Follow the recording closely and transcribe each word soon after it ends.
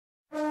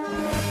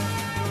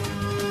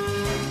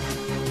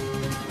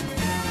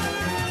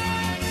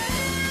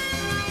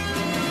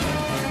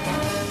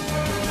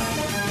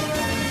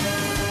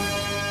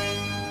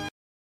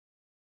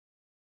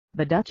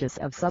The Duchess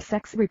of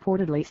Sussex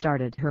reportedly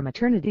started her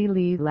maternity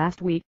leave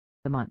last week,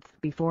 the month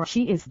before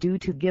she is due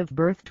to give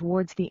birth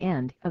towards the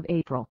end of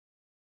April.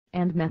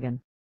 And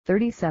Meghan,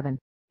 37,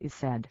 is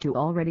said to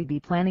already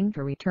be planning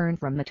to return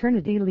from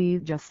maternity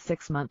leave just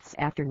 6 months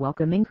after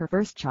welcoming her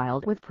first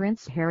child with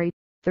Prince Harry,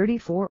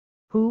 34,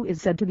 who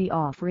is said to be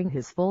offering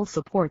his full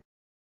support.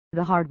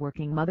 The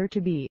hardworking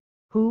mother-to-be,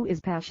 who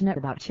is passionate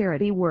about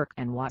charity work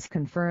and was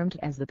confirmed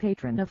as the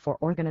patron of 4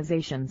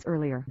 organizations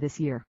earlier this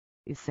year,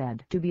 is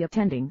said to be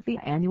attending the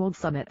annual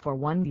Summit for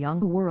One Young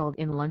World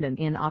in London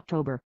in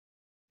October.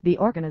 The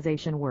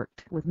organization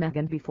worked with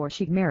Meghan before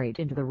she married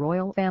into the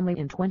royal family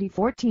in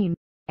 2014,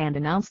 and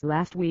announced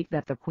last week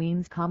that the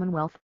Queen's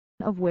Commonwealth,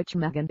 of which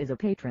Meghan is a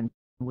patron,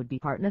 would be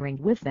partnering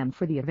with them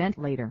for the event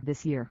later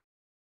this year.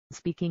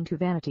 Speaking to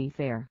Vanity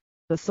Fair,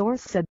 the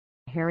source said,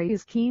 Harry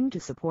is keen to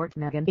support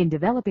Meghan in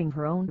developing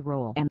her own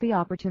role, and the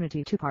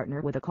opportunity to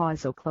partner with a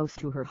cause so close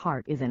to her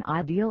heart is an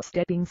ideal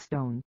stepping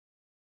stone.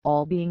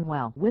 All being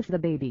well with the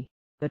baby,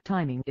 the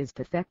timing is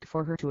perfect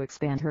for her to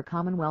expand her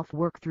Commonwealth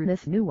work through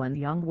this new One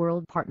Young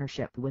World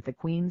partnership with the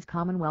Queen's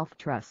Commonwealth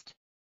Trust.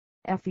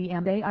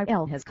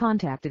 FEMAIL has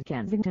contacted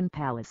Kensington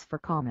Palace for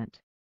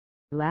comment.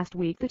 Last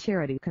week the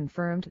charity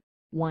confirmed,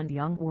 One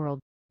Young World,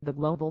 the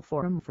global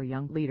forum for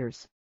young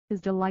leaders,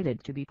 is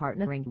delighted to be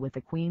partnering with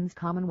the Queen's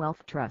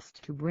Commonwealth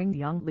Trust to bring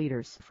young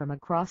leaders from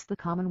across the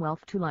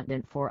Commonwealth to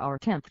London for our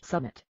 10th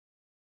summit.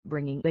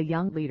 Bringing the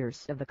young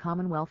leaders of the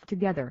Commonwealth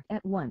together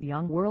at One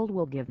Young World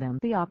will give them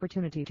the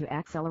opportunity to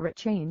accelerate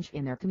change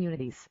in their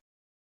communities.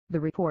 The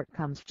report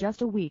comes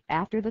just a week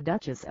after the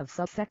Duchess of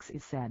Sussex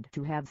is said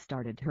to have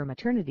started her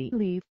maternity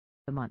leave,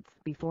 the month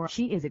before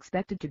she is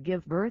expected to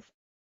give birth.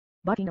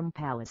 Buckingham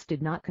Palace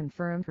did not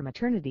confirm her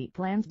maternity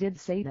plans, did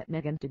say that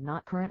Meghan did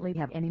not currently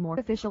have any more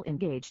official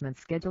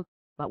engagements scheduled,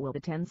 but will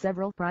attend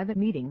several private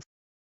meetings.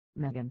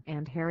 Meghan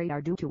and Harry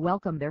are due to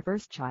welcome their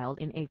first child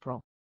in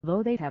April,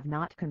 though they have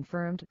not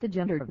confirmed the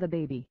gender of the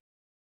baby.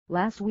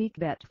 Last week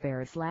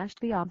Betfair slashed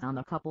the odds on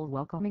the couple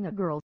welcoming a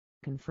girl,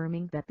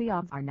 confirming that the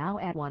odds are now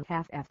at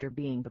 1/2 after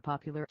being the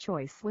popular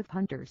choice with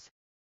punters.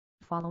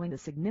 Following a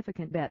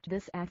significant bet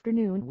this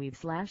afternoon, we've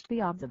slashed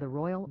the odds of the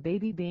royal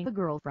baby being a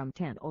girl from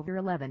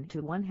 10/11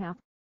 to 1/2,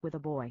 with a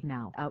boy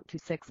now out to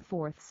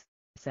 6/4,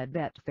 said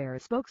Betfair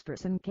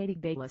spokesperson Katie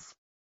Bayless.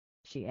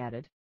 She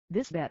added,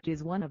 "This bet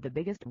is one of the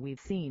biggest we've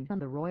seen on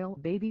the royal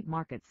baby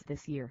markets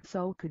this year,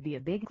 so could be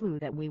a big clue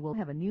that we will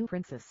have a new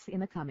princess in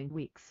the coming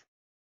weeks."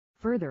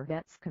 Further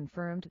bets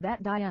confirmed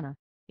that Diana,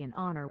 in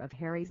honor of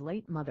Harry's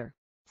late mother,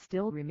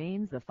 still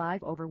remains the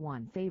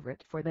 5/1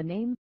 favorite for the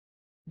name.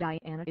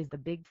 Diana is the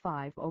big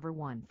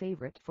 5/1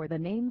 favorite for the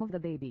name of the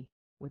baby,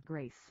 with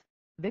Grace,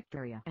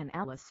 Victoria and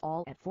Alice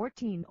all at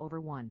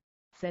 14/1,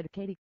 said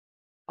Katie.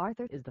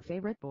 Arthur is the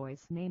favorite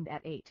boy's named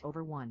at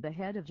 8/1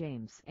 ahead of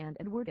James and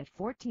Edward at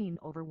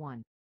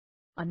 14/1.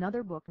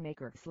 Another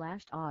bookmaker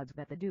slashed odds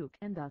that the Duke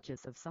and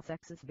Duchess of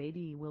Sussex's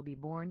baby will be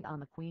born on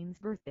the Queen's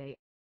birthday.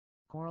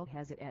 Coral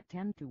has it at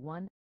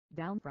 10/1,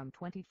 down from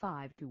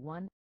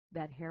 25/1,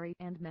 that Harry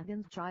and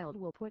Meghan's child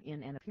will put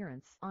in an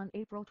appearance on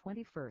April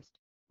 21st,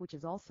 which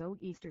is also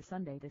Easter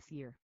Sunday this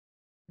year.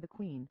 The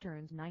Queen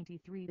turns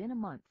 93 in a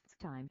month's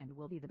time and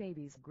will be the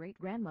baby's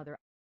great-grandmother.